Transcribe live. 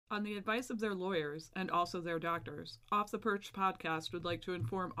On the advice of their lawyers and also their doctors, Off the Perch podcast would like to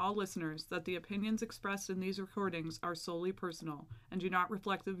inform all listeners that the opinions expressed in these recordings are solely personal and do not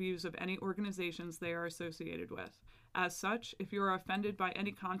reflect the views of any organizations they are associated with. As such, if you are offended by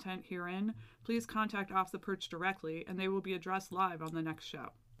any content herein, please contact Off the Perch directly and they will be addressed live on the next show.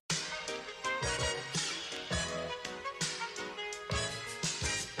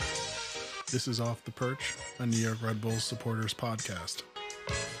 This is Off the Perch, a New York Red Bulls supporters podcast.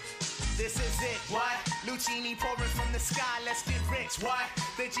 This is it, what? Lucini pouring from the sky, let's get rich, what?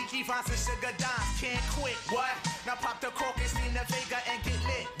 The Jiki Vance and Sugar Dimes can't quit, what? Now pop the crocus, Nina Vega and get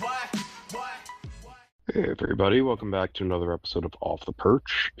lit, what? Hey everybody, welcome back to another episode of Off the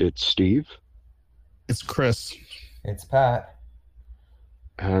Perch. It's Steve. It's Chris. It's Pat.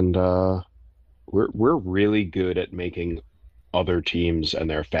 And we're really good at making other teams and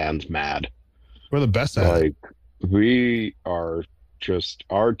their fans mad. We're the best at it. We are just,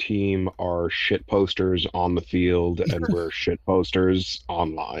 our team are shit posters on the field and we're shit posters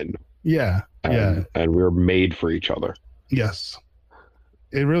online. Yeah. And we're made for each other. Yes.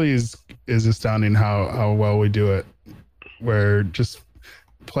 It really is astounding how well we do it. Where just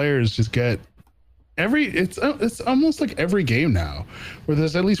players just get it's almost like every game now where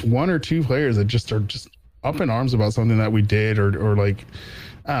there's at least one or two players that just are just up in arms about something that we did or like,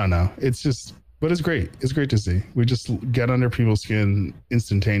 I don't know. It's just, but it's great. It's great to see. We just get under people's skin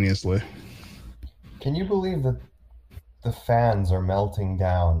instantaneously. Can you believe that the fans are melting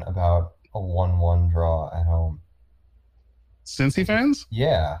down about a 1-1 draw at home? Cincy fans?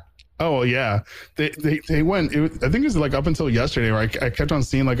 Yeah. Oh yeah. They went. I think it was like up until yesterday where I kept on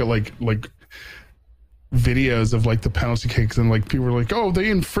seeing like videos of like the penalty kicks and like people were like, oh,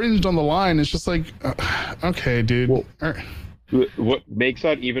 they infringed on the line. It's just like, okay, dude. Well, what makes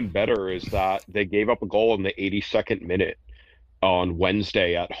that even better is that they gave up a goal in the 82nd minute on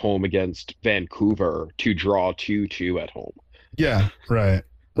Wednesday at home against Vancouver to draw 2-2 at home. Yeah, right.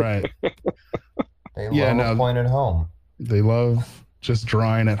 They love a point at home. They love just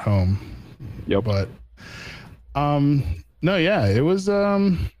drawing at home. Yep. But no, yeah, it was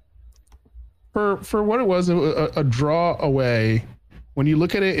for what it was, a draw away. When you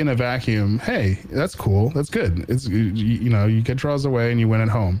look at it in a vacuum, hey, that's cool. That's good. It's, you get draws away and you win at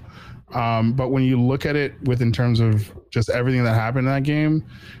home. But when you look at it in terms of just everything that happened in that game,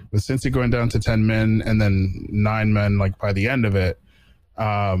 with Cincy going down to 10 men and then 9 men, like by the end of it,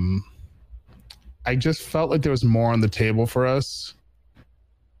 I just felt like there was more on the table for us.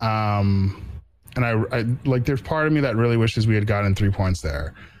 And I like, there's part of me that really wishes we had gotten 3 points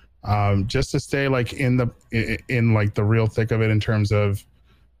there. Just to stay like in like the real thick of it in terms of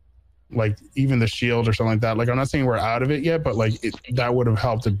like even the shield or something like that. Like, I'm not saying we're out of it yet, but like that would have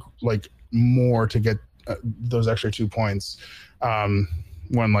helped like more to get those extra 2 points.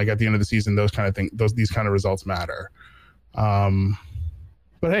 When like at the end of the season, those kind of things, these kind of results matter. But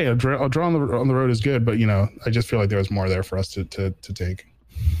hey, a draw on the road is good, but I just feel like there was more there for us to take.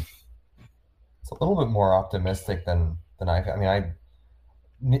 It's a little bit more optimistic than I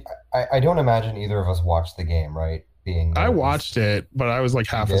don't imagine either of us watched the game, right? I watched it, but I was like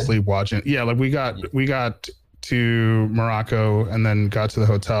half asleep watching. Yeah, like we got to Morocco and then got to the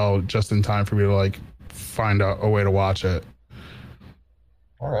hotel just in time for me to like find a way to watch it.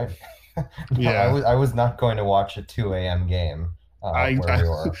 All right. Yeah, I was not going to watch a 2 a.m. game. I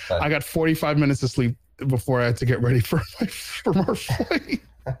got 45 minutes of sleep before I had to get ready for our flight.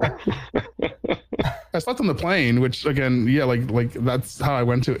 I slept on the plane, which again, yeah, like that's how I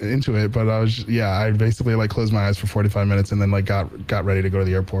went into it. But I basically like closed my eyes for 45 minutes and then like got ready to go to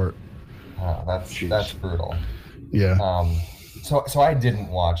the airport. That's brutal. Yeah. So I didn't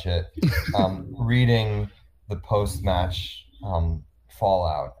watch it. Reading the post-match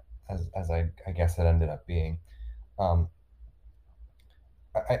fallout, as I guess it ended up being.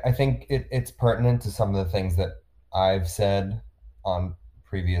 I think it's pertinent to some of the things that I've said on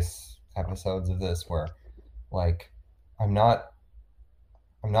previous episodes of this, where like I'm not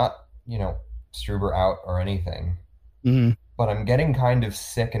Struber out or anything, but I'm getting kind of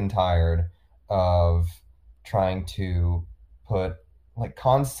sick and tired of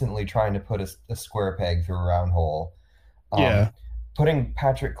constantly trying to put a square peg through a round hole. Putting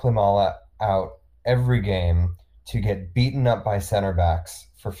Patrick Klimala out every game to get beaten up by center backs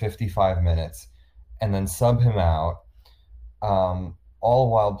for 55 minutes and then sub him out,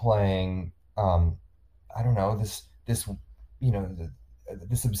 all while playing, I don't know, this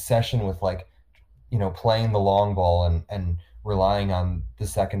obsession with like, playing the long ball and relying on the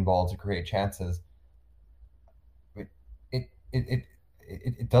second ball to create chances.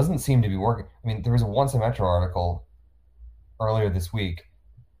 It doesn't seem to be working. I mean, there was a Once a Metro article earlier this week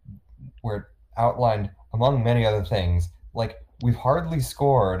where it outlined, among many other things, like we've hardly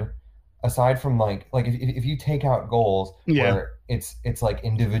scored aside from like if you take out goals where it's like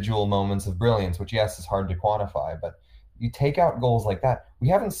individual moments of brilliance, which yes is hard to quantify, but you take out goals like that, we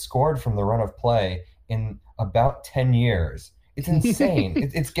haven't scored from the run of play in about 10 years. It's insane.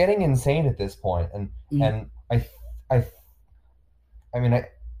 It's getting insane at this point. And I I mean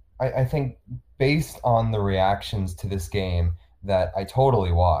I think based on the reactions to this game that I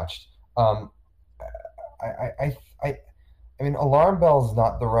totally watched, I mean, alarm bell is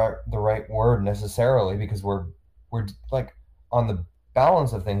not the right word necessarily, because we're like, on the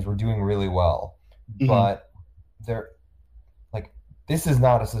balance of things, we're doing really well, but there, like, this is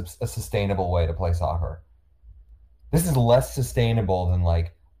not a sustainable way to play soccer. This is less sustainable than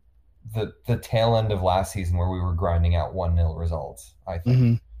like the tail end of last season where we were grinding out 1-0 results, I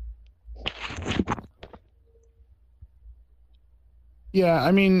think. Yeah,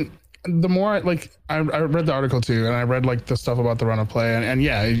 I mean, the more I read the article too, and I read like the stuff about the run of play, and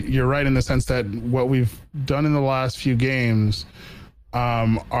yeah, you're right in the sense that what we've done in the last few games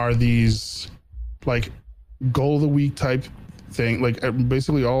are these like goal of the week type thing. Like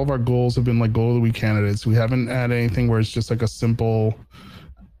basically all of our goals have been like goal of the week candidates. We haven't had anything where it's just like a simple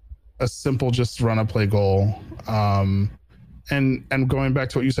just run of play goal. And going back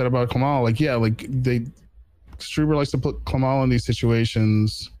to what you said about Klimala, like yeah, like Struber likes to put Klimala in these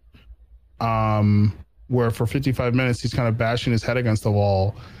situations where for 55 minutes he's kind of bashing his head against the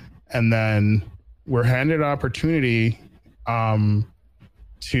wall, and then we're handed an opportunity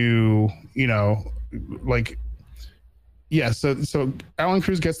to, you know, like, yeah, so Alan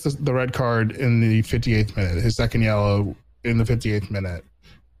Cruz gets the red card in the 58th minute, his second yellow in the 58th minute.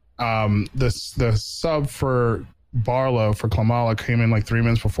 The sub for Barlow for Klimala came in like 3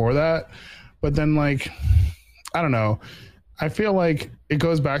 minutes before that, but then like, I don't know, I feel like it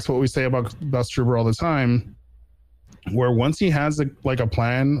goes back to what we say about Struber all the time, where once he has a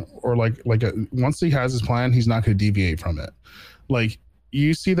plan, or once he has his plan, he's not going to deviate from it. Like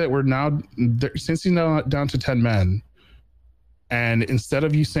you see that we're now, since he's now down to 10 men, and instead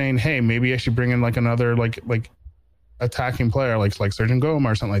of you saying, hey, maybe I should bring in like another like attacking player like Sergio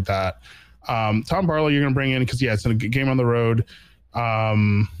Goma or something like that, Tom Barlow you're going to bring in because yeah, it's a game on the road.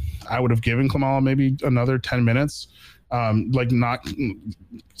 I would have given Klimala maybe another 10 minutes. Struber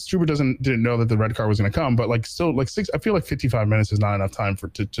didn't know that the red card was going to come, but like still like I feel like 55 minutes is not enough time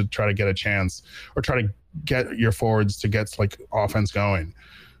to try to get a chance or try to get your forwards to get like offense going.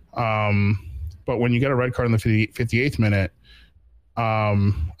 But when you get a red card in the 58th minute,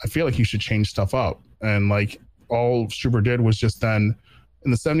 I feel like you should change stuff up. And like all Struber did was just then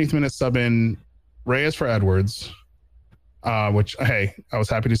in the 70th minute sub in Reyes for Edwards. Which, hey, I was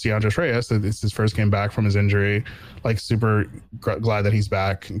happy to see Andres Reyes. It's his first game back from his injury. Like, super glad that he's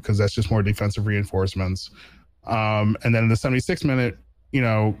back, because that's just more defensive reinforcements. And then in the 76th minute, you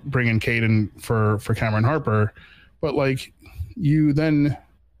know, bring in Caden for Cameron Harper. But, like, you then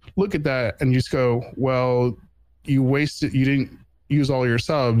look at that and you just go, well, you didn't use all your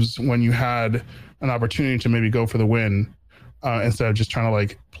subs when you had an opportunity to maybe go for the win instead of just trying to,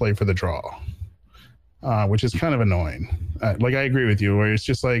 like, play for the draw. Which is kind of annoying. Like, I agree with you, where it's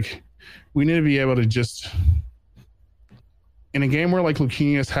just like, we need to be able to just, in a game where like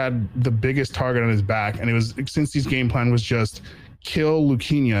Luquinhas had the biggest target on his back, and it was, since his game plan was just kill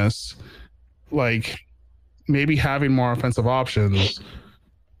Luquinhas, like maybe having more offensive options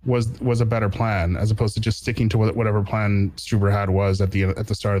was a better plan, as opposed to just sticking to whatever plan Struber had was at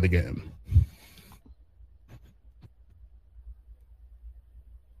the start of the game.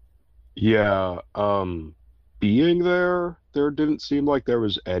 Yeah, being there didn't seem like there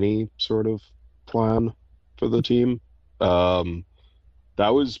was any sort of plan for the team. That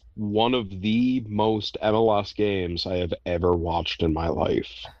was one of the most MLS games I have ever watched in my life.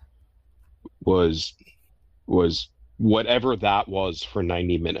 Was whatever that was for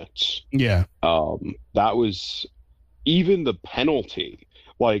 90 minutes. Yeah. That was, even the penalty,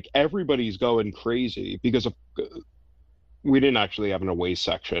 like everybody's going crazy because of, we didn't actually have an away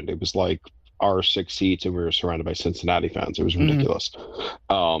section. It was like our 6 seats and we were surrounded by Cincinnati fans. It was ridiculous.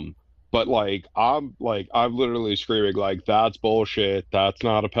 But like I'm literally screaming like, that's bullshit. That's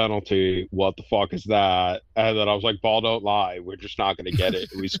not a penalty. What the fuck is that? And then I was like, ball don't lie. We're just not going to get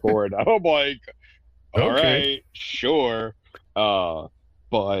it. And we scored. I'm like, all right, sure.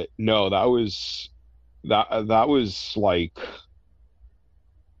 But no, that was like,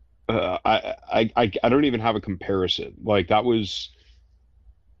 I don't even have a comparison. Like that was,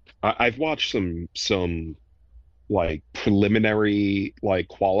 I've watched some like preliminary like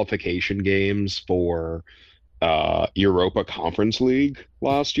qualification games for Europa Conference League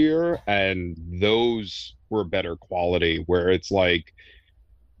last year, and those were better quality, where it's like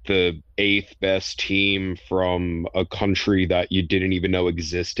the 8th best team from a country that you didn't even know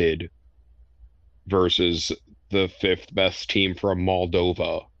existed versus the 5th best team from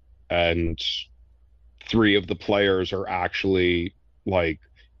Moldova, and 3 of the players are actually like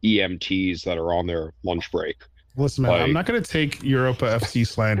EMTs that are on their lunch break. Listen, man, I'm not going to take Europa FC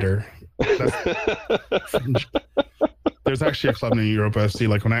slander. There's actually a club named Europa FC.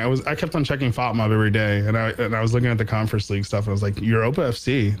 Like when I kept on checking FotMob every day, and I was looking at the Conference League stuff, and I was like, Europa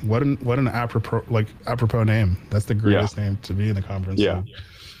FC, what an apropos name. That's the greatest name to be in the Conference League.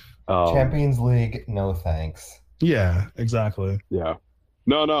 Champions League, no thanks. Yeah, exactly. Yeah,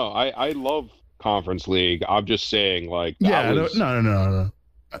 no, I love Conference League. I'm just saying, like, no.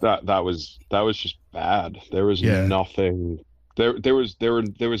 That was just bad. There was nothing. There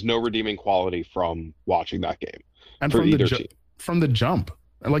was no redeeming quality from watching that game. And from the jump,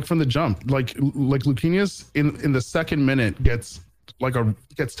 like Luquinhas in the second minute gets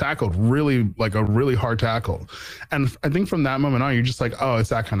tackled really hard tackle, and I think from that moment on you're just like, oh, it's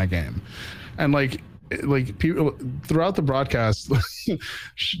that kind of game. And like people throughout the broadcast,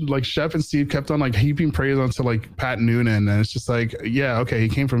 like Shep and Steve kept on like heaping praise onto like Pat Noonan, and it's just like, yeah, okay, he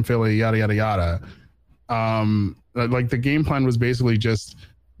came from Philly, yada yada yada. Like the game plan was basically just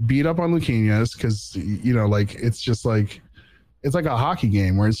beat up on Luquinhas, because like it's like a hockey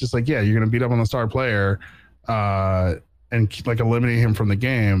game where it's just like, yeah, you're gonna beat up on the star player and like eliminate him from the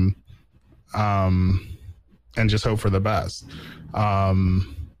game, and just hope for the best.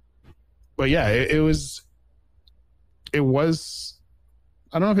 But yeah, it was I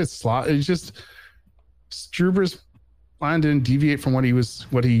don't know if it's slot. It's just Struber's plan didn't deviate from what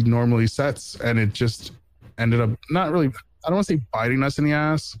he normally sets, and it just ended up not really, I don't want to say biting us in the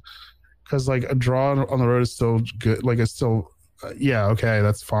ass, because like a draw on the road is still good. Like it's still, okay,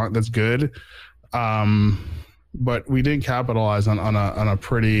 that's fine, that's good. But we didn't capitalize on a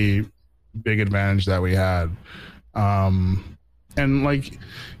pretty big advantage that we had. And like,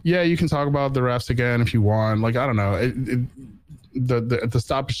 yeah, you can talk about the refs again if you want. Like, I don't know. The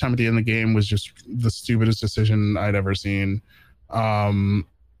stoppage time at the end of the game was just the stupidest decision I'd ever seen. But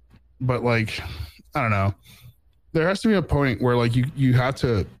like, I don't know. There has to be a point where like you have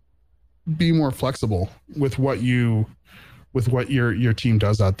to be more flexible with what your team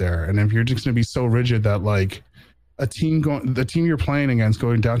does out there. And if you're just going to be so rigid that like the team you're playing against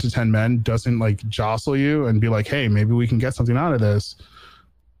going down to 10 men doesn't like jostle you and be like, hey, maybe we can get something out of this,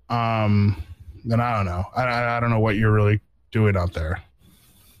 then I don't know. I don't know what you're really doing out there.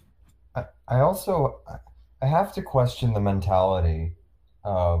 I have to question the mentality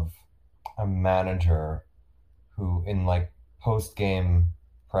of a manager who in like post-game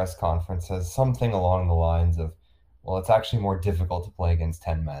press conference says something along the lines of, well, it's actually more difficult to play against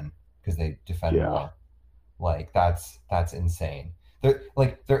 10 men because they defend more. Like that's insane. I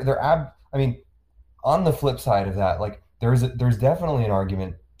mean, on the flip side of that, like there's definitely an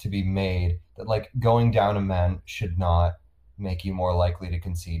argument to be made that like going down a man should not make you more likely to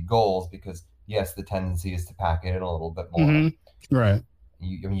concede goals, because yes, the tendency is to pack it in a little bit more. Mm-hmm. Right.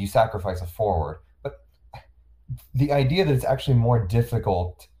 You sacrifice a forward, but the idea that it's actually more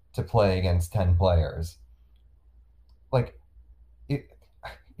difficult to play against 10 players, like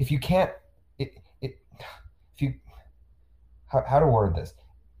if you can't, how to word this?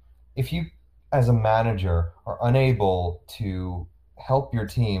 If you, as a manager, are unable to help your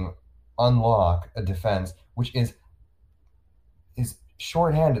team unlock a defense, which is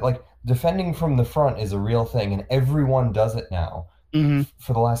shorthanded, like defending from the front is a real thing, and everyone does it now. Mm-hmm.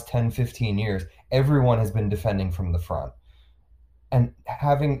 For the last 10, 15 years, everyone has been defending from the front. And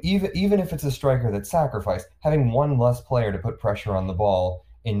having, even if it's a striker that's sacrificed, having one less player to put pressure on the ball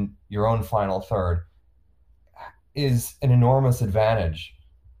in your own final third is an enormous advantage.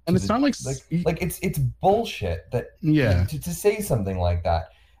 And it's not like it's bullshit that to say something like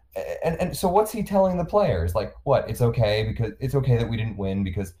that. And so what's he telling the players? Like, what? It's okay because it's okay that we didn't win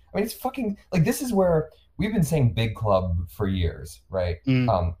because, I mean, it's fucking like, this is where we've been saying big club for years, right?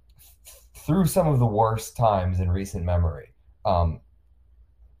 Through some of the worst times in recent memory.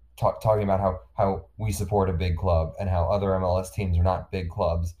 Talking about how we support a big club and how other MLS teams are not big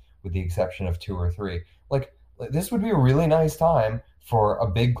clubs with the exception of 2 or 3. Like, this would be a really nice time for a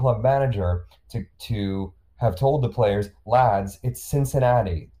big club manager to have told the players, lads, it's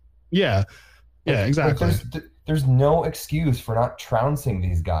Cincinnati. Yeah, exactly. Like there's no excuse for not trouncing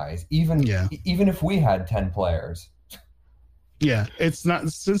these guys, even if we had 10 players. Yeah, it's not.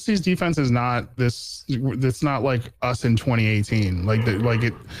 Cincy's defense is not this. It's not like us in 2018.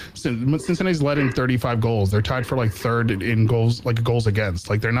 Cincinnati's led in 35 goals. They're tied for like third in goals, like goals against.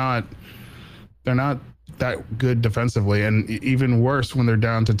 Like they're not that good defensively, and even worse when they're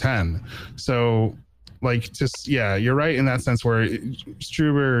down to 10. So, like, just yeah, you're right in that sense where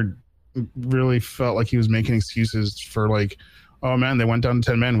Struber really felt like he was making excuses for like, oh man, they went down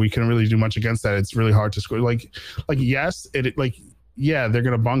to 10 men. We couldn't really do much against that. It's really hard to score. Like yes, yeah, they're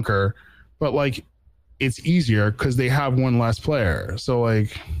gonna bunker, but like it's easier because they have one less player. So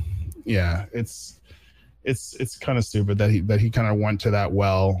like, yeah, it's kind of stupid that he kind of went to that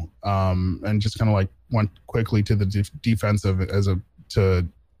well, and just kind of like went quickly to the defensive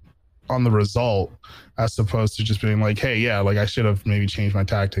on the result, as opposed to just being like, hey, yeah, like I should have maybe changed my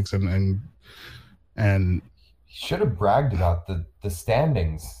tactics and should have bragged about the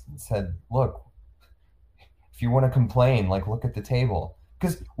standings and said, look, if you want to complain, like look at the table,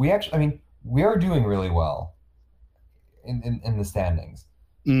 because we are doing really well in the standings.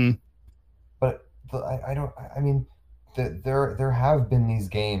 But there have been these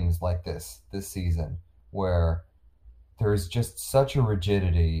games like this season where there's just such a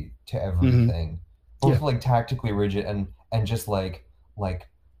rigidity to everything, both like tactically rigid and just like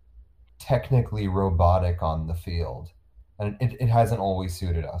technically robotic on the field, and it hasn't always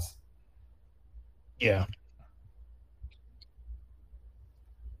suited us. Yeah.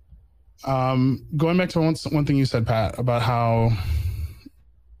 Going back to one thing you said, Pat, about how,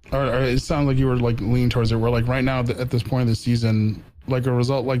 or it sounded like you were like leaning towards it. We're like right now at this point of the season, like a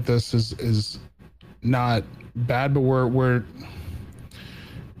result like this is not bad, but we're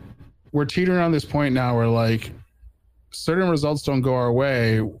teetering on this point now where like certain results don't go our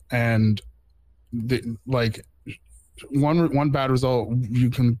way, and like one bad result you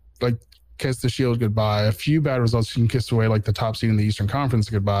can like kiss the Shield goodbye. A few bad results you can kiss away like the top seed in the Eastern Conference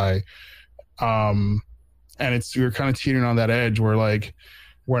goodbye. And you're kind of teetering on that edge where like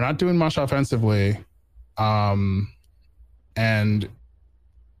we're not doing much offensively, and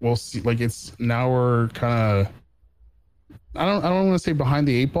we'll see. Like it's now we're kind of I don't want to say behind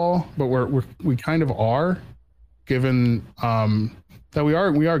the eight ball, but we kind of are, given that we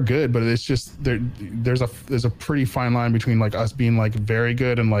are good, but it's just there's a pretty fine line between like us being like very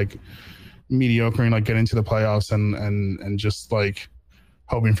good and like mediocre and like getting to the playoffs and just like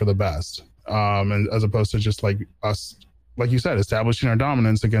hoping for the best, and as opposed to just like us, like you said, establishing our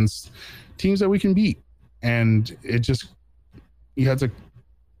dominance against teams that we can beat. And it just, you have to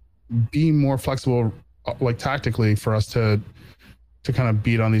be more flexible like tactically for us to kind of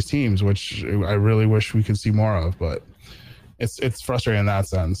beat on these teams, which I really wish we could see more of, but it's frustrating in that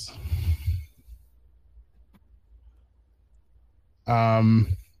sense.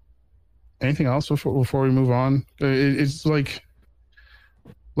 Anything else before we move on? It's like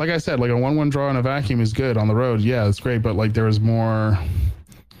I said, like a 1-1 draw in a vacuum is good on the road. Yeah, it's great, but like there was more.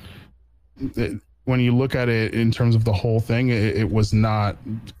 When you look at it in terms of the whole thing, it was not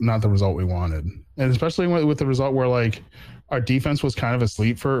the result we wanted, and especially with the result where like our defense was kind of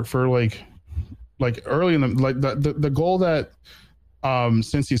asleep for like early in the goal that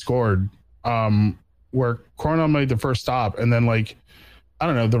Cincy scored, where Coronel made the first stop, and then like I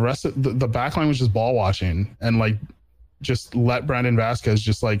don't know, the rest of the back line was just ball watching and like just let Brandon Vasquez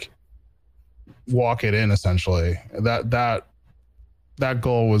just like walk it in essentially. That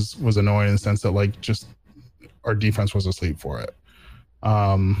goal was annoying in the sense that like just our defense was asleep for it.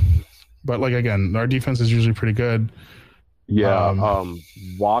 But like again, our defense is usually pretty good. Yeah,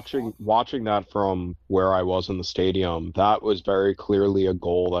 watching that from where I was in the stadium, that was very clearly a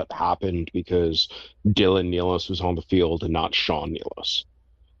goal that happened because Dylan Nealis was on the field and not Sean Nealis.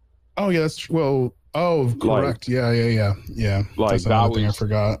 Oh yeah, that's correct. Like, yeah. Like that's another thing I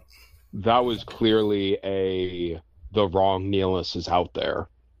forgot. That was clearly the wrong Nealis is out there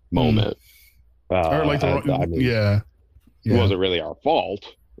moment. Or like it wasn't really our fault,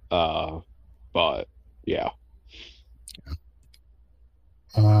 but yeah.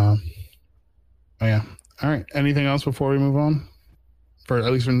 Oh yeah. All right. Anything else before we move on? For at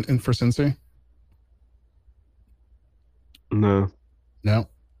least for Cincy? No.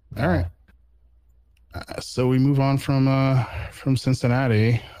 All right. So we move on from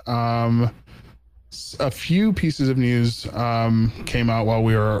Cincinnati. A few pieces of news came out while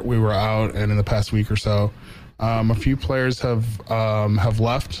we were out and in the past week or so. A few players have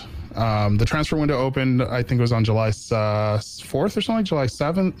left. The transfer window opened, I think it was on July 4th or something, July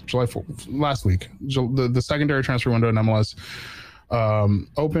 7th, July 4th, last week. The secondary transfer window in MLS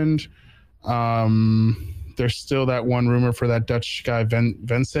opened. There's still that one rumor for that Dutch guy,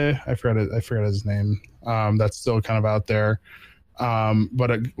 Vence. I forgot his name. That's still kind of out there.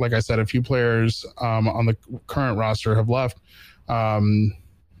 But like I said, a few players on the current roster have left.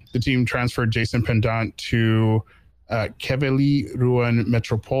 The team transferred Jason Pendant to Quevilly Rouen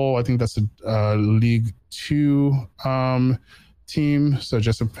Metropole. I think that's a League 2 team. So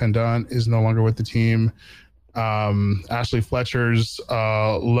Jason Pendant is no longer with the team. Ashley Fletcher's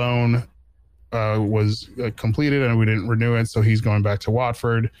loan was completed and we didn't renew it, so he's going back to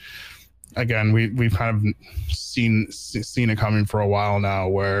Watford. Again, we've kind of seen it coming for a while now,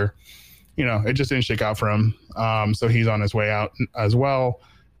 where it just didn't shake out for him. So he's on his way out as well.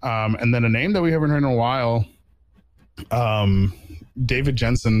 And then a name that we haven't heard in a while, David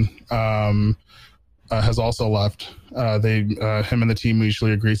Jensen, has also left. Him and the team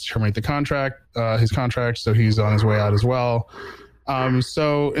mutually agreed to terminate his contract, so he's on his way out as well.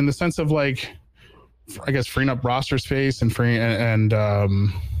 So in the sense of like, I guess freeing up roster space and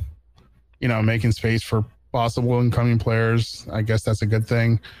making space for possible incoming players, I guess that's a good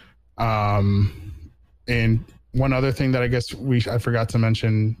thing. And one other thing that I guess I forgot to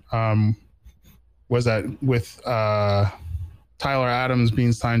mention was that with Tyler Adams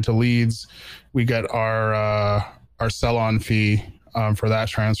being signed to Leeds, we get our sell-on fee for that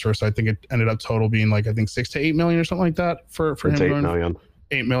transfer. So I think it ended up total being like, I think 6 to 8 million or something like that for him. 8 million.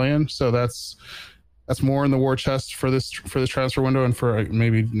 8 million. So that's more in the war chest for this transfer window and for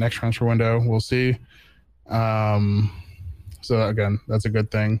maybe next transfer window. We'll see. So again, that's a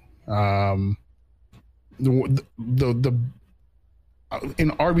good thing. The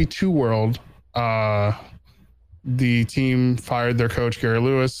in RB2 world, the team fired their coach Gary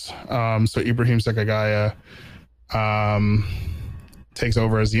Lewis. So Ibrahim Sekagaya takes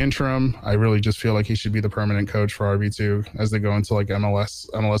over as the interim. I really just feel like he should be the permanent coach for RB2 as they go into like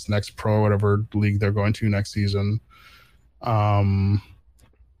MLS Next Pro, whatever league they're going to next season. So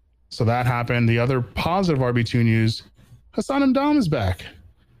that happened. The other positive RB2 news, Hassan Ndam is back.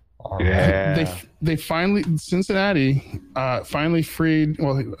 Yeah. They finally, Cincinnati finally freed.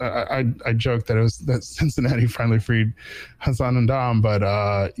 Well, I joked that Cincinnati finally freed Hassan Ndam,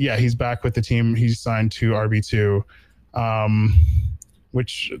 but yeah, he's back with the team. He's signed to RB2,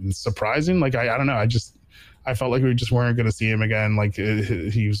 which is surprising. Like I don't know. I felt like we just weren't going to see him again. Like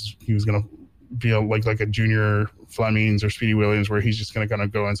he was going to be like a junior Flemings or Speedy Williams, where he's just going to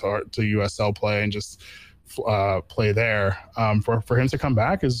go into to USL play and just play there. For him to come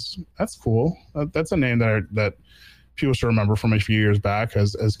back that's cool. That's a name that people should remember from a few years back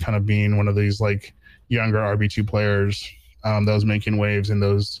as kind of being one of these like younger RB2 players that was making waves in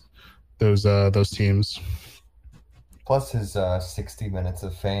those teams. Plus his 60 minutes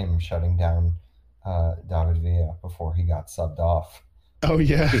of fame shutting down David Villa before he got subbed off. Oh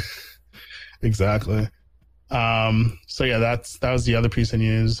yeah, exactly. So yeah, that was the other piece of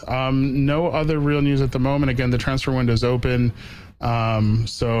news. No other real news at the moment. Again, the transfer window is open.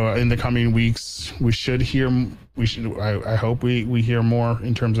 So in the coming weeks, I hope we hear more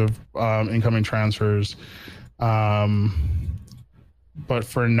in terms of incoming transfers. But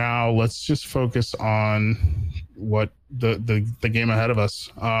for now, let's just focus on what the game ahead of us,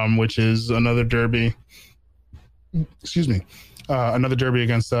 which is another derby. Excuse me, another derby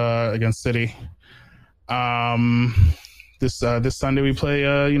against City. This Sunday we play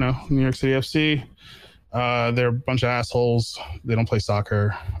New York City FC. They're a bunch of assholes. They don't play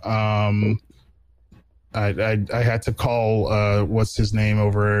soccer. I had to call what's his name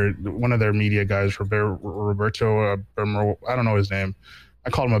over, one of their media guys, Roberto I don't know his name. I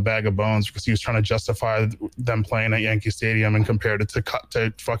called him a bag of bones because he was trying to justify them playing at Yankee Stadium and compared it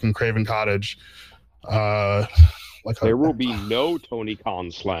to fucking Craven Cottage. There will be no Tony Khan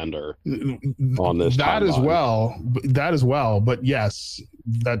slander on this. That as well. But yes,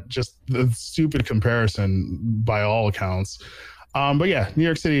 that just the stupid comparison by all accounts. But yeah, New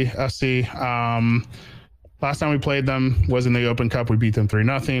York City FC. Last time we played them was in the Open Cup. We beat them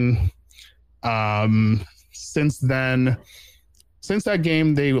 3-0. Since that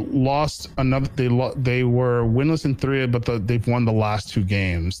game, they lost another. They were winless in 3, but they've won the last 2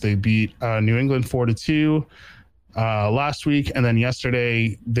 games. They beat New England 4-2 last week, and then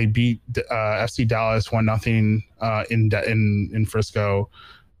yesterday they beat FC Dallas 1-0 in Frisco.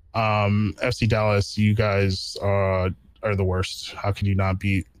 FC Dallas, you guys are the worst. How could you not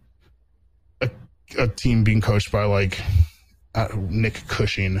beat a team being coached by like Nick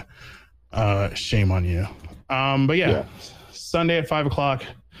Cushing? Shame on you. But yeah. Sunday at 5:00,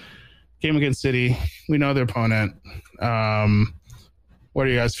 game against City. We know their opponent. What are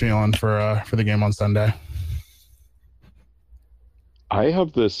you guys feeling for the game on Sunday? I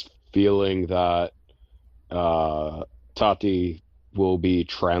have this feeling that Tati will be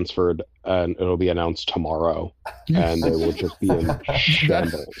transferred and it'll be announced tomorrow, and they will just be in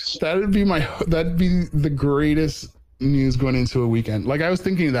shambles. That'd be the greatest news going into a weekend. Like, I was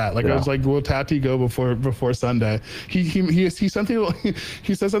thinking that. Like, I was like, will Tati go before Sunday? He said something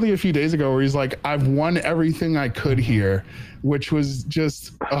a few days ago where he's like, I've won everything I could here, which was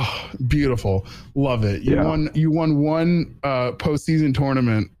just beautiful. Love it. You won one postseason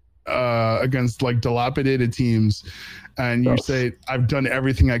tournament against like dilapidated teams, and you say, I've done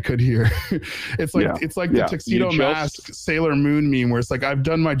everything I could here. It's like the Tuxedo Mask Sailor Moon meme where it's like, I've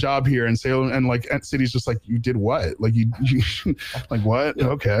done my job here, and City's just like, you did what? Like you like what? Yeah.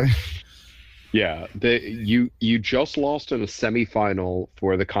 Okay. Yeah, you just lost in a semifinal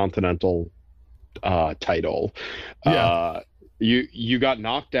for the Continental title. Yeah. You got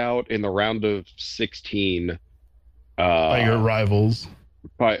knocked out in the round of 16 by your rivals.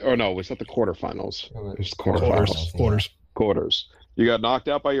 Was that the quarterfinals? It was quarters. You got knocked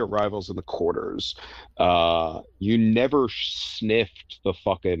out by your rivals in the quarters. You never sniffed the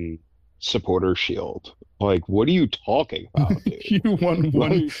fucking supporter shield. Like, what are you talking about, dude? You won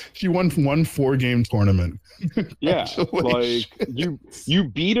one 4-game tournament. Yeah, like you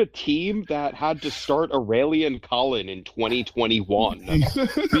beat a team that had to start Aurelian Cullen in 2021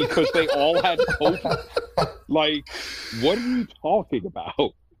 because they all had COVID. Like, what are you talking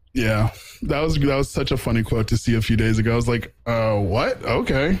about? Yeah, that was such a funny quote to see a few days ago. I was like, what?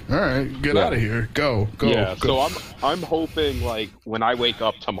 Okay, all right, get out of here, go. Yeah, go. So I'm hoping, like, when I wake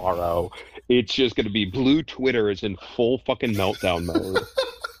up tomorrow, it's just going to be blue Twitter is in full fucking meltdown mode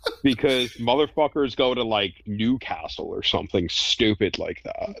because motherfuckers go to like Newcastle or something stupid like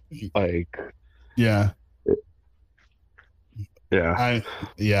that. Like,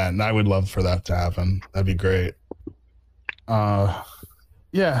 and I would love for that to happen. That'd be great. I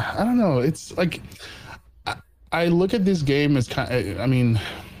don't know. It's like I look at this game as kind of, I mean,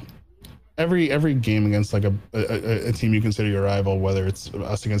 every game against like a team you consider your rival, whether it's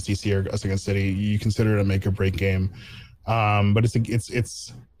us against DC or us against City, you consider it a make or break game. But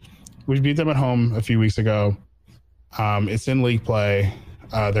it's we beat them at home a few weeks ago. It's in league play.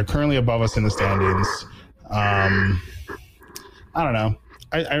 They're currently above us in the standings. I don't know.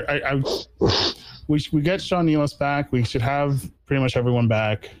 We get Sean Nealis back. We should have pretty much everyone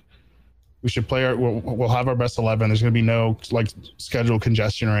back. We should play we'll have our best 11. There's going to be no like schedule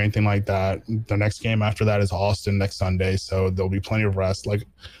congestion or anything like that. The next game after that is Austin next Sunday, so there'll be plenty of rest. Like,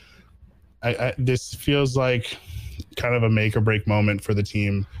 this feels like kind of a make or break moment for the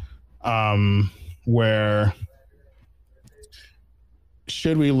team, where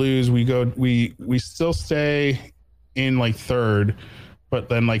should we lose, we still stay in like third, but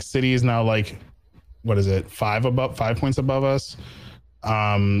then like City is now like, what is it, 5 points above us.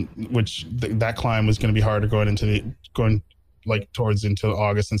 Which that climb was going to be harder going towards into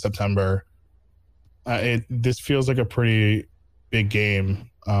August and September. This feels like a pretty big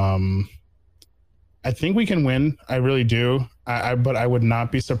game. I think we can win. I really do. But I would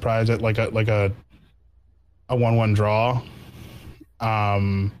not be surprised at like a 1-1 draw.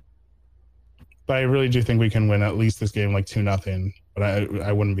 But I really do think we can win at least this game like 2-0. But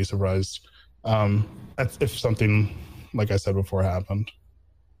I wouldn't be surprised if something, like I said before, happened.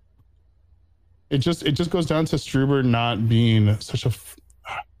 It just goes down to Struber not being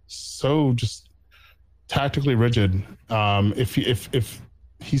so just tactically rigid. If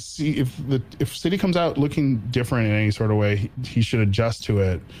City comes out looking different in any sort of way, he should adjust to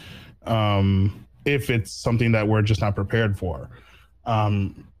it. If it's something that we're just not prepared for.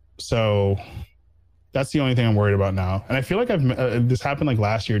 So that's the only thing I'm worried about now. And I feel like this happened like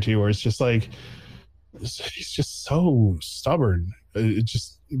last year too, where it's just like, he's just so stubborn. It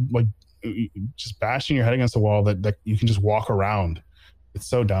just like just bashing your head against the wall that you can just walk around. It's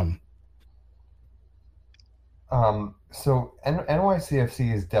so dumb. So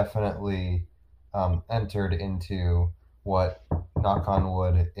NYCFC is definitely entered into what, knock on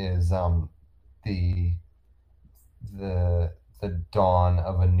wood, is the dawn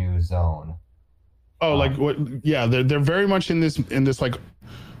of a new zone. Oh, like what? Yeah, they're very much in this like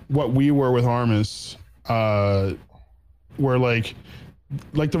what we were with Armis, where like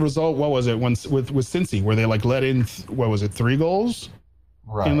the result. What was it once with Cincy, where they like let in 3 goals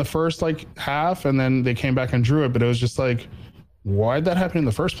in the first like half, and then they came back and drew it. But it was just like, why'd that happen in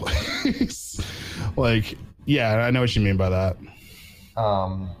the first place? Like, yeah, I know what you mean by that.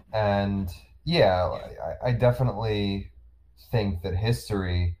 And yeah, I definitely think that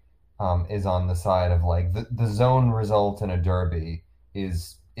history is on the side of like the zone result in a derby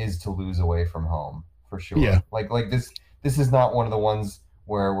is to lose away from home for sure. Yeah. Like this is not one of the ones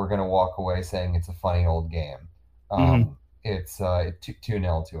where we're gonna walk away saying it's a funny old game. it's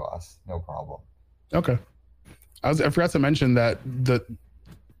 2-0 to us. No problem. Okay. I forgot to mention that the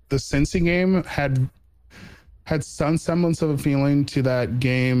Cincy game had some semblance of a feeling to that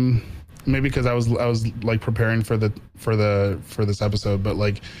game. Maybe because I was like preparing for this episode, but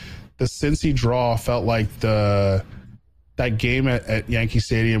like the Cincy draw felt like that game at Yankee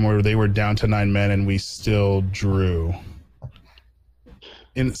Stadium where they were down to 9 men and we still drew.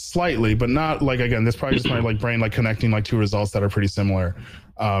 In slightly, but not like, again, this probably just my like brain like connecting like two results that are pretty similar,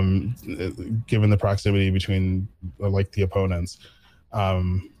 given the proximity between like the opponents.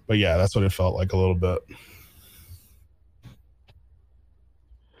 But yeah, that's what it felt like a little bit.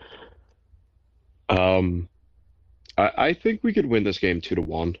 I think we could win this game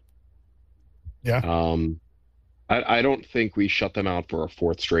 2-1. Yeah. I don't think we shut them out for a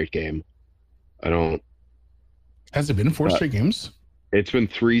fourth straight game. I don't. Has it been 4 straight games? It's been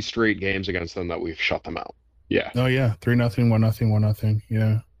 3 straight games against them that we've shut them out. Yeah. Oh yeah, 3-0, 1-0, 1-0.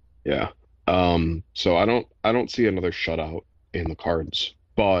 Yeah. Yeah. So I don't see another shutout in the cards,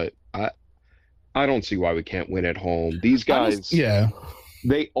 but I don't see why we can't win at home. These guys, yeah,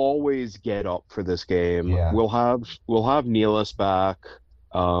 they always get up for this game. Yeah. We'll have Nealis back.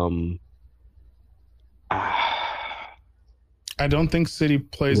 I don't think City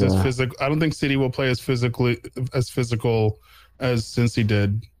plays as physical. I don't think City will play as physical as Cincy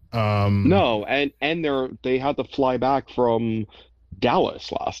did. No, and they had to fly back from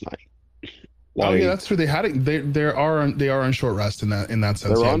Dallas last night. Oh yeah, that's true. They had it. They are on short rest in that sense.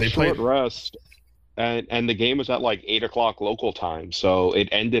 They're on they short played rest, and the game was at like 8:00 local time, so it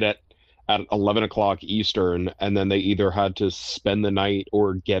ended at 11:00 Eastern, and then they either had to spend the night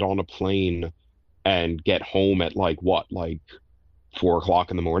or get on a plane and get home at like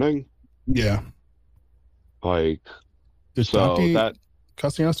 4:00 in the morning. Yeah. Like, Did so Dante, that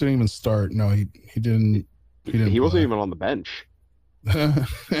Castellanos didn't even start. No, he didn't. he wasn't even on the bench. All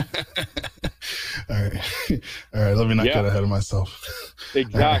right. Let me not get ahead of myself.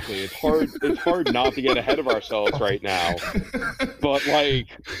 Exactly. It's hard not to get ahead of ourselves right now. But like,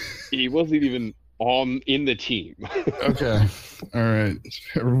 he wasn't even in the team. Okay. All right.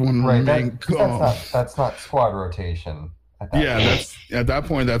 Everyone remain calm. That's not squad rotation. That's at that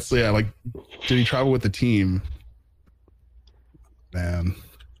point. That's like, did he travel with the team? Man,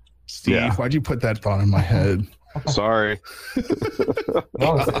 Steve, why'd you put that thought in my head? Sorry.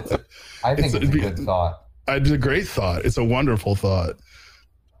 No, I think it's a good thought. It's a great thought. It's a wonderful thought.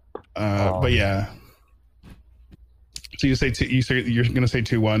 But yeah. So you say you're going to say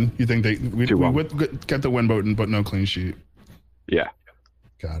 2-1. You think we would get the win, but no clean sheet. Yeah.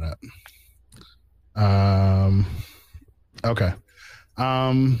 Got it. Okay.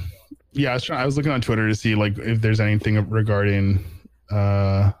 Yeah, I was looking on Twitter to see like if there's anything regarding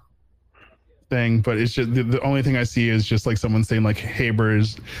thing, but it's just the only thing I see is just like someone saying like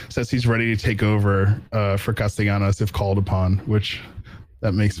Habers says he's ready to take over for Castellanos if called upon, which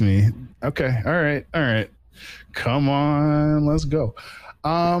that makes me okay. All right. Come on, let's go.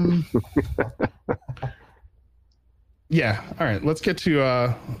 Yeah. All right. Let's get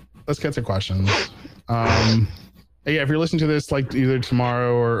to questions. Yeah, if you're listening to this like either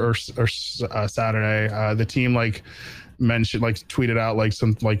tomorrow or Saturday, the team like mentioned, like tweeted out like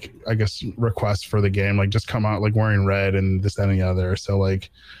some like I guess requests for the game, like just come out like wearing red and this, that, and the other. So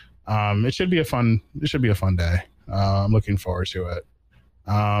like, it should be a fun day. I'm looking forward to it.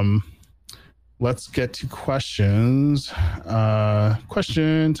 Let's get to questions.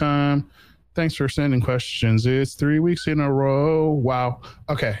 Question time. Thanks for sending questions. It's 3 weeks in a row. Wow.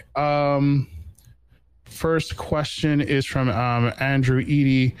 Okay. First question is from Andrew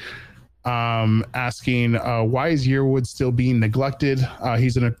Eady, asking why is Yearwood still being neglected?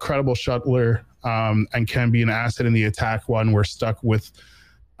 He's an incredible shuttler and can be an asset in the attack when we're stuck with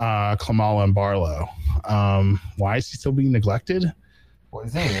Klimala and Barlow. Why is he still being neglected?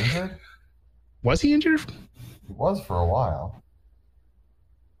 Was he injured? Was he injured? He was for a while.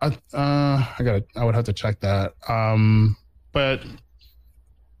 I would have to check that. But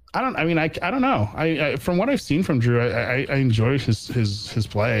I don't know. I from what I've seen from Drew, I enjoy his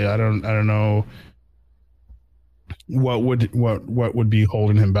play. I don't know what would be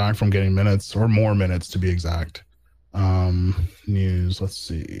holding him back from getting minutes or more minutes to be exact. News. Let's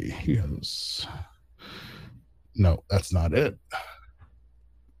see. No, that's not it.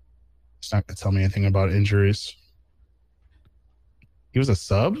 It's not going to tell me anything about injuries. He was a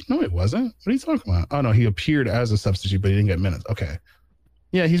sub? No, it wasn't. What are you talking about? Oh no, he appeared as a substitute, but he didn't get minutes. Okay.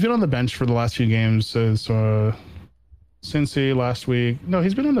 Yeah, he's been on the bench for the last few games. So Cincy last week. No,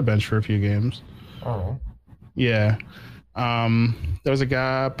 he's been on the bench for a few games. Oh. Yeah. There was a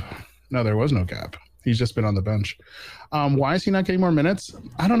gap. No, there was no gap. He's just been on the bench. Why is he not getting more minutes?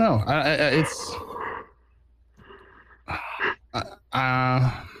 I don't know. It's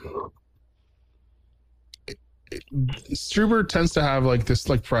Struber tends to have like this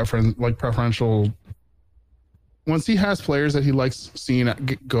preferential. Once he has players that he likes seeing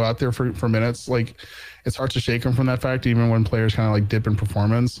go out there for minutes, like it's hard to shake him from that fact, even when players kind of like dip in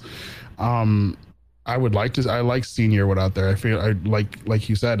performance. I like seeing Yearwood out there. I feel like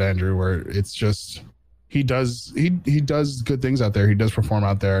you said, Andrew, where it's just he does good things out there. He does perform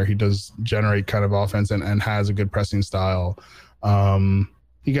out there. He does generate kind of offense and has a good pressing style.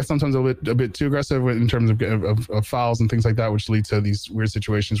 He gets sometimes a bit too aggressive in terms of fouls and things like that, which lead to these weird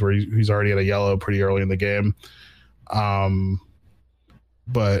situations where he's already at a yellow pretty early in the game.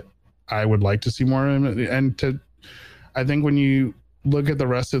 But I would like to see more of him. And I think when you look at the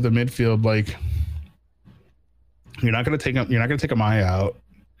rest of the midfield, like you're not going to take Amaya out.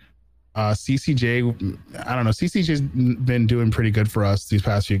 CCJ, I don't know. CCJ's been doing pretty good for us these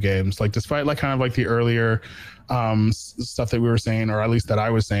past few games. Like despite like kind of like the earlier stuff that we were saying, or at least that I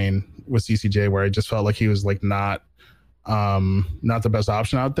was saying with CCJ, where I just felt like he was like not the best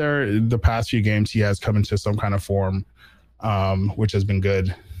option out there. The past few games he has come into some kind of form, which has been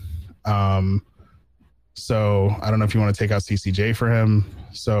good. So I don't know if you want to take out CCJ for him.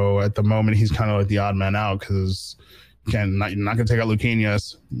 So at the moment he's kind of like the odd man out because you're not going to take out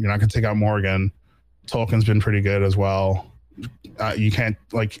Luquinhas. You're not going to take out Morgan. Tolkien's been pretty good as well. You can't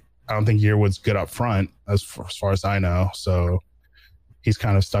I don't think Yearwood's good up front as far as I know. So he's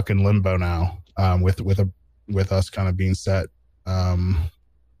kind of stuck in limbo now with us kind of being set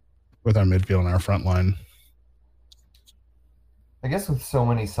with our midfield and our front line. I guess with so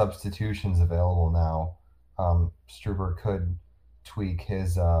many substitutions available now, Struber could tweak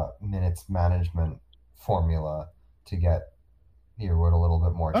his minutes management formula to get Yearwood a little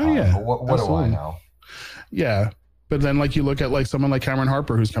bit more time. Oh, yeah. But what do I know? Yeah. But then you look at someone like Cameron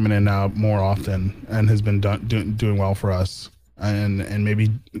Harper, who's coming in now more often and has been doing well for us. And maybe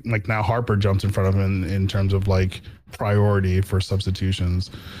now Harper jumps in front of him in terms of priority for substitutions.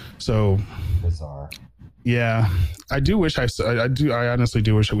 So bizarre. Yeah, I honestly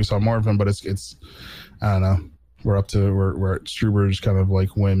do wish that we saw more of him, but it's I don't know. We're up to where Struber's kind of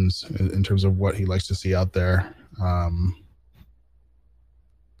whims in terms of what he likes to see out there.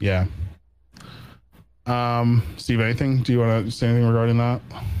 Yeah. Steve, anything? Do you want to say anything regarding that?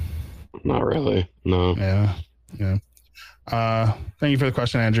 Not really. No. Yeah. Thank you for the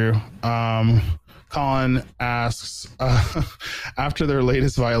question, Andrew. Colin asks, after their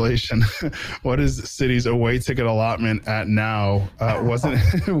latest violation, what is City's away ticket allotment at now?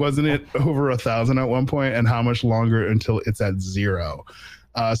 Wasn't it over 1,000 at one point? And how much longer until it's at 0?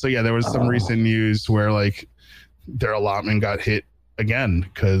 So yeah, there was some recent news where their allotment got hit again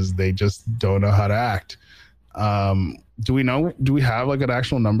because they just don't know how to act. Do we have an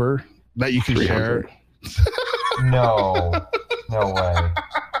actual number that you can 300. Share? No way.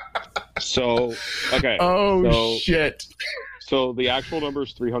 So, okay. Shit. So the actual number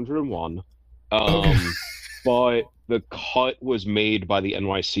is 301. Okay. But the cut was made by the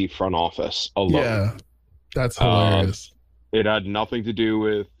NYC front office alone. Yeah, that's hilarious. It had nothing to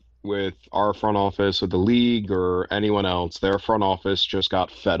do with our front office or the league or anyone else. Their front office just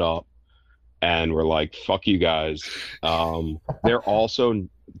got fed up and were like, fuck you guys. They're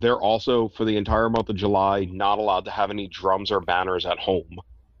also for the entire month of July not allowed to have any drums or banners at home.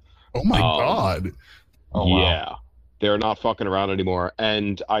 Oh my God. Oh, wow. Yeah. They're not fucking around anymore.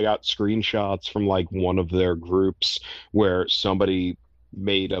 And I got screenshots from one of their groups where somebody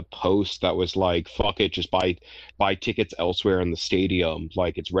made a post that was like, fuck it, just buy tickets elsewhere in the stadium.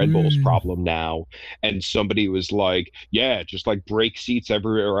 It's Red Bull's problem now. And somebody was like, yeah, just break seats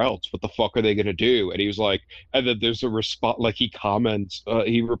everywhere else. What the fuck are they going to do? And he was like, and then there's a response, he comments,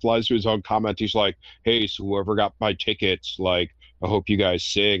 he replies to his own comment. He's like, hey, so whoever got my tickets, I hope you guys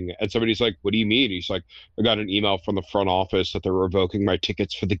sing. And somebody's like, what do you mean? He's like, I got an email from the front office that they're revoking my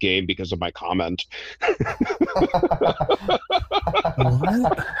tickets for the game because of my comment.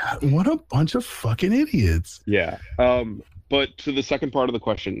 What a bunch of fucking idiots. Yeah. But to the second part of the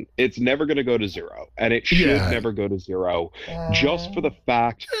question, it's never going to go to 0, and it should never go to 0. Just for the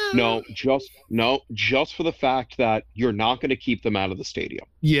fact, just for the fact that you're not going to keep them out of the stadium.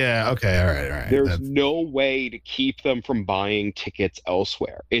 Yeah. Okay. All right. There's no way to keep them from buying tickets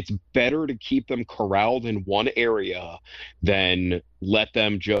elsewhere. It's better to keep them corralled in one area than let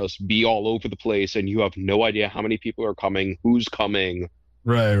them just be all over the place, and you have no idea how many people are coming, who's coming.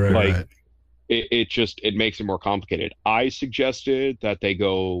 Right. It makes it more complicated. I suggested that they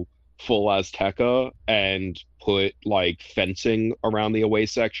go full Azteca and put like fencing around the away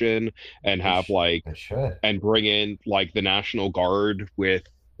section and have like It should. and bring in like the National Guard with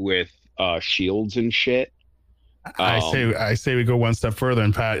shields and shit. I say we go one step further,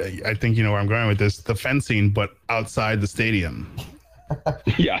 and Pat, I think you know where I'm going with this: the fencing, but outside the stadium.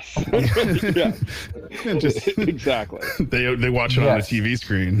 Yes. Yeah. Just Exactly. they watch it on the TV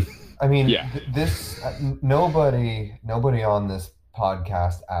screen. I mean, Yeah. this nobody on this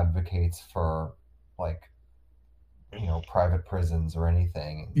podcast advocates for like, you know, private prisons or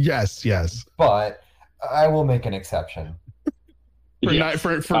anything. Yes. But I will make an exception. For Yes,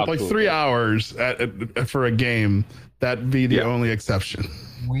 like absolutely. 3 hours for a game, that'd be the Yeah. only exception.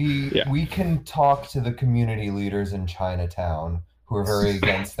 We can talk to the community leaders in Chinatown who are very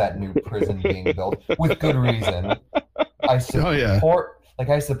against that new prison being built with good reason. I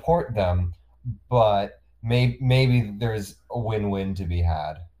support them, but maybe there's a win-win to be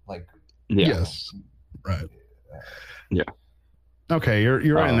had. Like, Yeah. Yes, right. Yeah. Okay,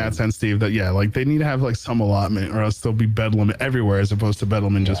 you're right in that sense, Steve. That like they need to have like some allotment, or else there'll be bedlam everywhere, as opposed to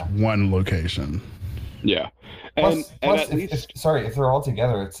bedlam in just one location. Yeah. Plus, And at least if they're all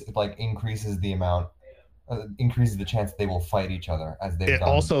together, it like increases the amount, increases the chance they will fight each other as they've done.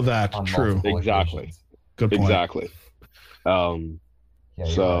 Also, that on true. multiple Exactly. occasions. Good point. exactly. Yeah, you're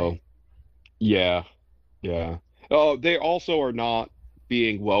So right. yeah. Oh, they also are not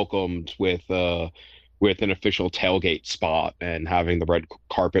being welcomed with an official tailgate spot and having the red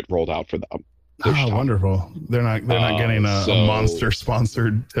carpet rolled out for them. this Oh, time. wonderful! They're not getting a monster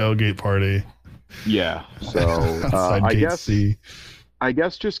sponsored tailgate party. Yeah. So Outside I Gate guess C.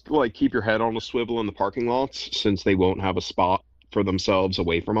 just like keep your head on a swivel in the parking lots since they won't have a spot for themselves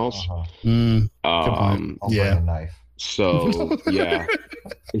away from us. Uh-huh. Good point. I'll bring Yeah. a knife. So yeah.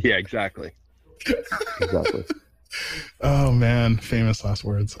 Yeah, exactly. Exactly. Oh man, famous last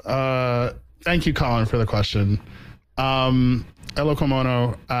words. Thank you, Colin, for the question. Elo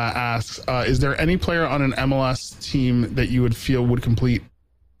Komono asks, is there any player on an MLS team that you would feel would complete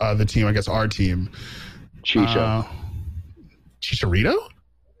the team? I guess our team. Chicho. Chicharito?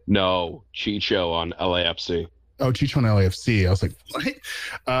 No, Chicho on LAFC. Oh, Chicho on LAFC. I was like,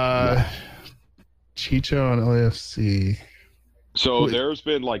 what? Chicho on LAFC. So there's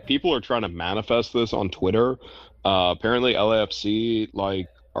been like people are trying to manifest this on Twitter. Apparently LAFC like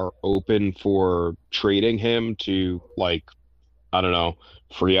are open for trading him to like, I don't know,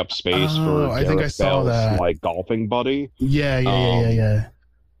 free up space for I think I Gareth saw Bale's, that. like golfing buddy. Yeah.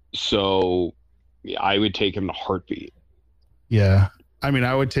 So I would take him to heartbeat. Yeah. I mean,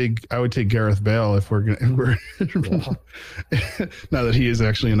 I would take Gareth Bale if we're now that he is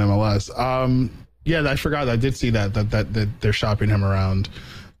actually in MLS. Yeah, I forgot. I did see that they're shopping him around.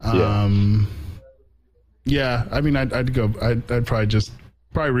 Yeah, I mean, I'd go. I'd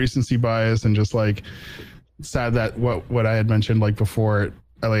probably recency bias and just like sad that what I had mentioned like before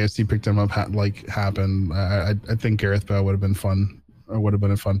LAFC picked him up happened. I think Gareth Bale would have been fun. Or would have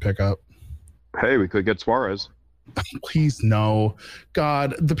been a fun pickup. Hey, we could get Suarez. Please no.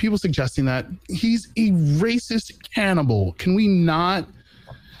 God, the people suggesting that he's a racist cannibal. Can we not?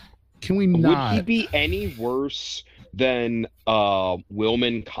 Would he be any worse than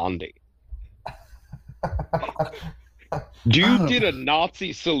Wilman Condi? Dude did a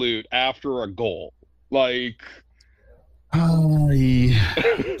Nazi salute after a goal. Like, God,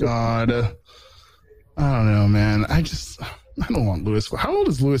 I don't know, man. I don't want Luis. How old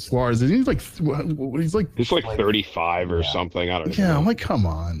is Luis Suarez? Is he like? He's like 35 or something. I don't know. Yeah, I'm like, come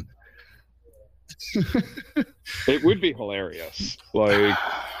on. It would be hilarious. Like,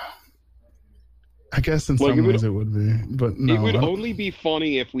 I guess in some ways it would be, but no. It would only be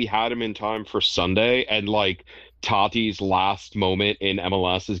funny if we had him in time for Sunday and like Tati's last moment in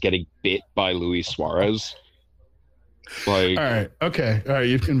MLS is getting bit by Luis Suarez. Like, all right,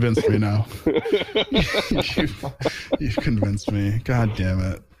 you've convinced me now. you've convinced me. God damn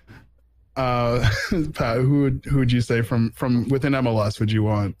it. Pat, who would you say from within MLS would you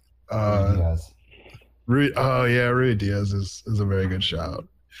want? Rui Diaz is a very good shout.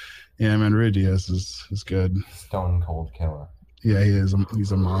 Yeah, man, Rui Diaz is good. Stone cold killer. Yeah, he is.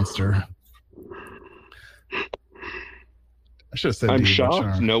 He's a monster. I should have said. I'm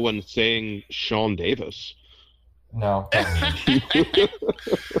shocked no one's saying Sean Davis. No.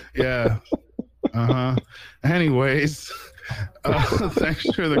 Yeah. Anyways, thanks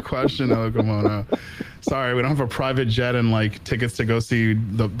for the question, Okamono. Sorry, we don't have a private jet and like tickets to go see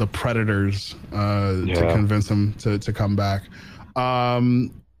the Predators to convince them to come back. The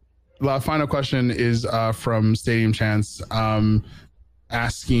final question is from Stadium Chance.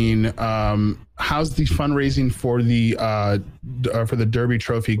 asking, how's the fundraising for the Derby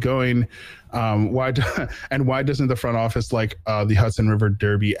Trophy going? Why doesn't the front office like the Hudson River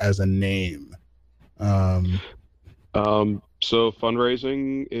Derby as a name? So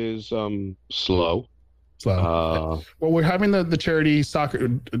fundraising is slow. Well, we're having the charity soccer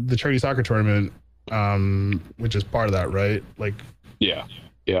tournament, which is part of that, right? Like, yeah.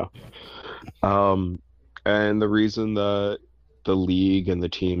 And the reason that the league and the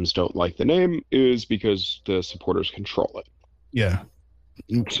teams don't like the name is because the supporters control it. Yeah.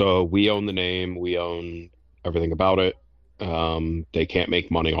 So we own the name, we own everything about it. They can't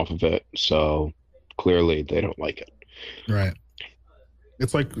make money off of it, so clearly they don't like it. Right.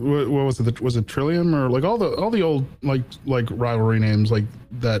 It's like, what was it? Was it Trillium or like all the old like rivalry names like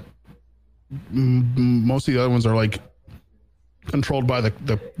that? Most of the other ones are like controlled by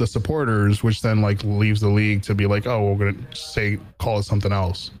the supporters, which then like leaves the league to be like, oh, we're gonna call it something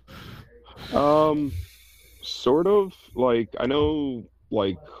else. Sort of. Like, I know,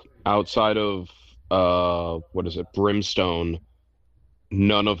 like, outside of what is it, Brimstone,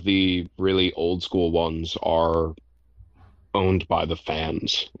 none of the really old school ones are owned by the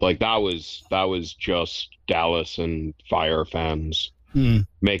fans. Like, that was just Dallas and Fire fans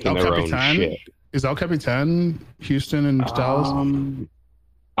making their own shit. Is El Capitan Houston and Dallas?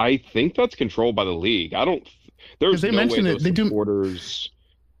 I think that's controlled by the league. I don't. There's no way those supporters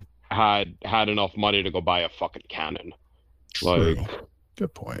had enough money to go buy a fucking cannon. True. Like,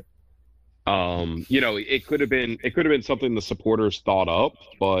 good point. It could have been something the supporters thought up,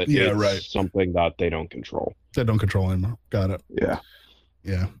 but it's something that they don't control. They don't control anymore. Got it.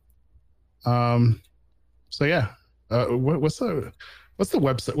 Yeah. So yeah. What's the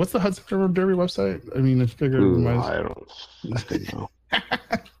website? What's the Hudson River Derby website? I mean, it's bigger. I don't fucking know.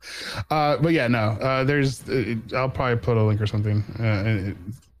 But yeah, no. I'll probably put a link or something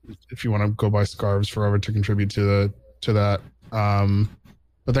if you want to go buy scarves forever to contribute to that.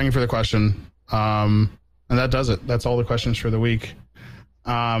 But thank you for the question. And that does it. That's all the questions for the week.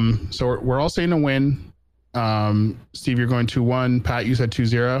 So we're all saying a win. Steve, you're going 2-1. Pat, you said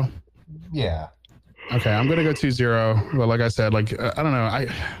 2-0. Yeah. Okay, I'm gonna go 2-0. But like I said, like I don't know, I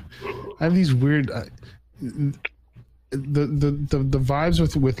have these weird the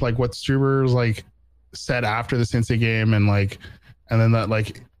vibes with like what Struber's like said after the Cincy game, and then that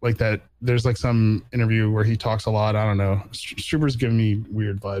like that there's like some interview where he talks a lot. I don't know. Struber's giving me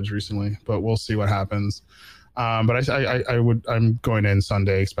weird vibes recently, but we'll see what happens. But I'm going in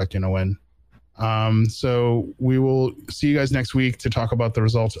Sunday expecting a win. So we will see you guys next week to talk about the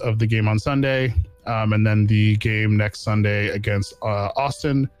results of the game on Sunday, and then the game next Sunday against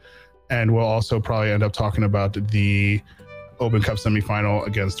Austin. And we'll also probably end up talking about the Open Cup semifinal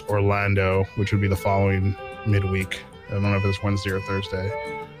against Orlando, which would be the following midweek. I don't know if it's Wednesday or Thursday.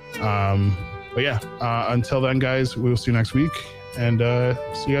 But yeah, until then, guys, we'll see you next week, and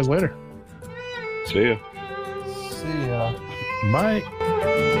see you guys later. See ya. See ya. Bye.